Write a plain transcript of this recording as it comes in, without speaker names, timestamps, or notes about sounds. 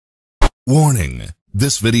Warning: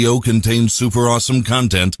 this video contains super awesome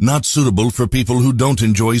content not suitable for people who don't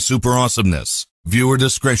enjoy super awesomeness. Viewer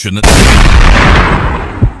discretion.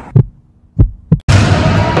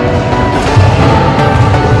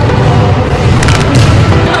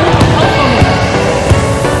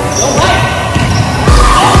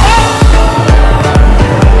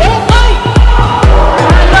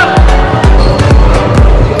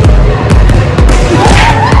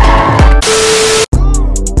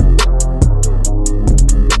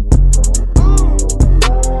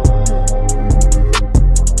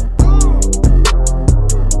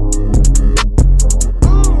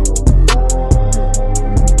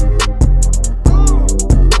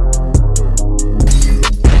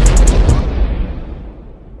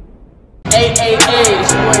 Hey,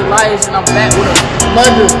 it's your boy Ilias and I'm back with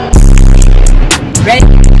another bang.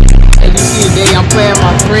 As you see today, I'm playing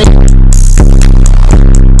my friend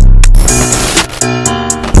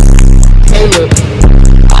Caleb.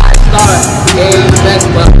 I started AAU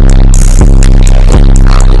basketball.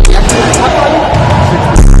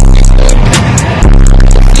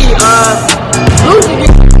 Losing it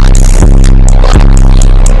at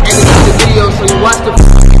the end of the video, so you watch the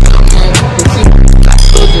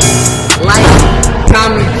like,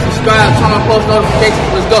 comment, subscribe, turn on post notifications.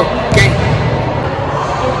 Let's go, gang.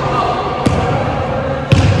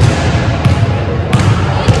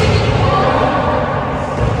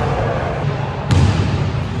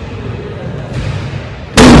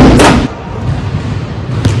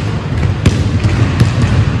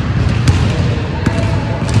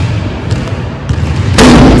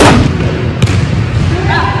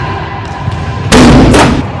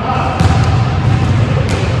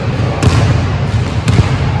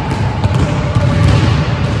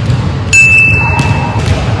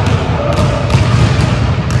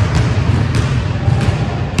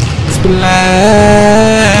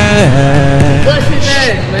 What's his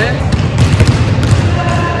name, man?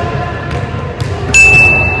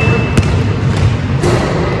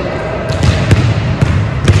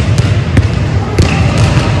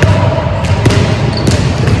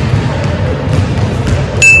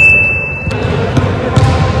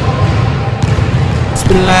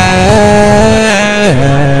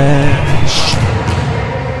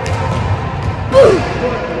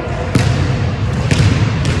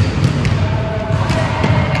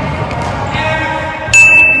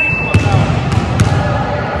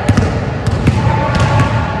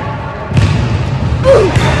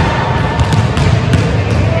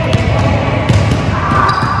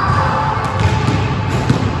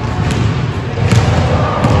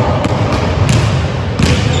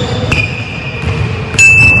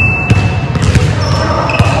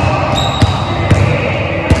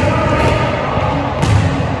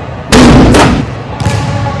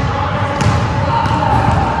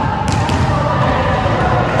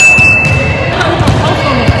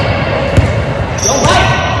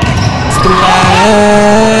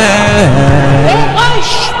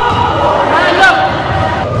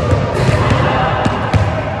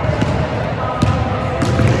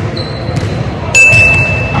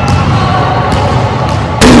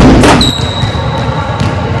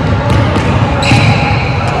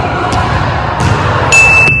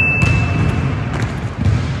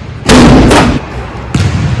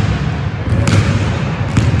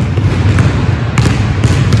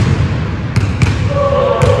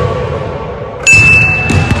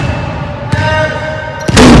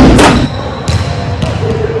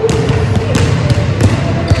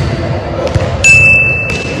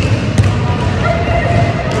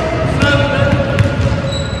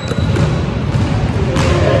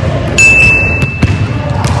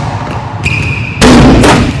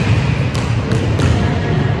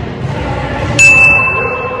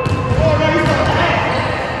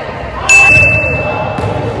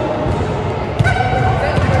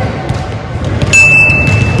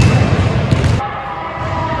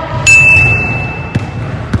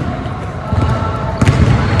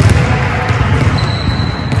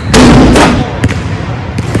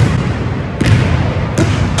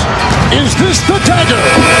 Is this the dagger?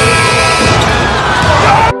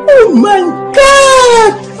 Oh my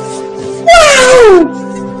God! Wow!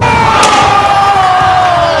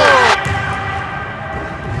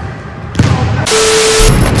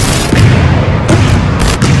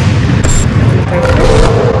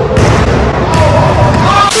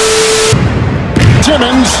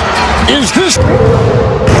 Simmons, is this?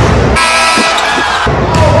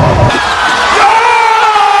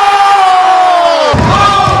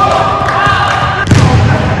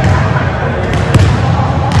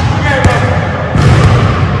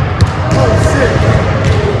 Oh shit!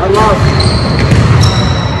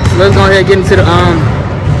 let's go ahead and get into the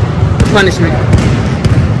punishment.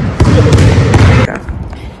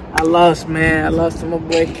 I lost, man. I lost to my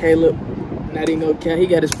boy Caleb. Not even no count. He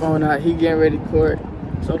got his phone out. He getting ready to court.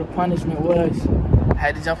 So the punishment was I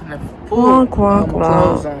had to jump in the pool. With my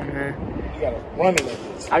clothes on, man. You gotta run in it.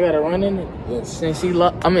 I gotta run in it. Yes. Since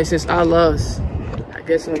I lost. I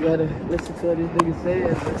guess I gotta listen to what this nigga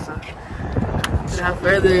says. So, without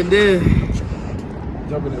further ado,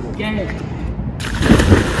 Jump in it. gang.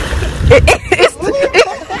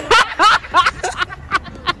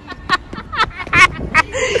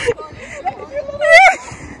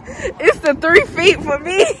 It's the 3 feet for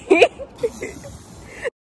me.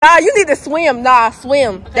 Nah, you need to swim. Nah,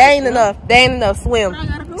 swim. That ain't enough. That ain't enough. Swim.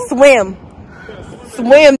 Swim.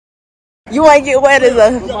 Swim. You ain't get wet as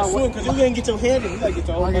a... You gotta swim, because you ain't get your hand in. You gotta get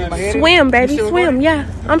your whole hand. Swim, baby. Swim. Yeah.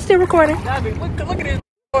 I'm still recording. Look at this.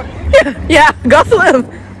 Yeah, go swim.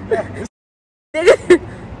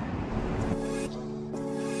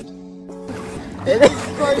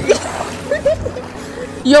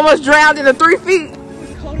 You almost drowned in the 3 feet.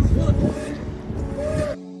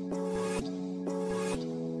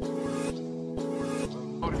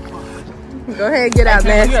 Go ahead and get out,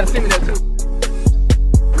 man. You gotta send me that too.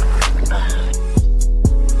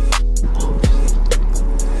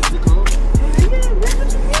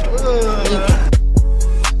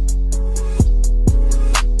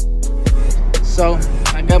 So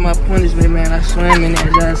I got my punishment, man. I swam in it,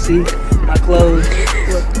 as y'all see. My clothes.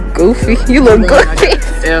 Goofy. You look goofy.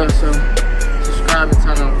 Yeah, so subscribe and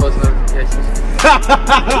turn on post notifications.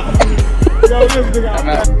 Yo, this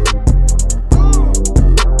nigga.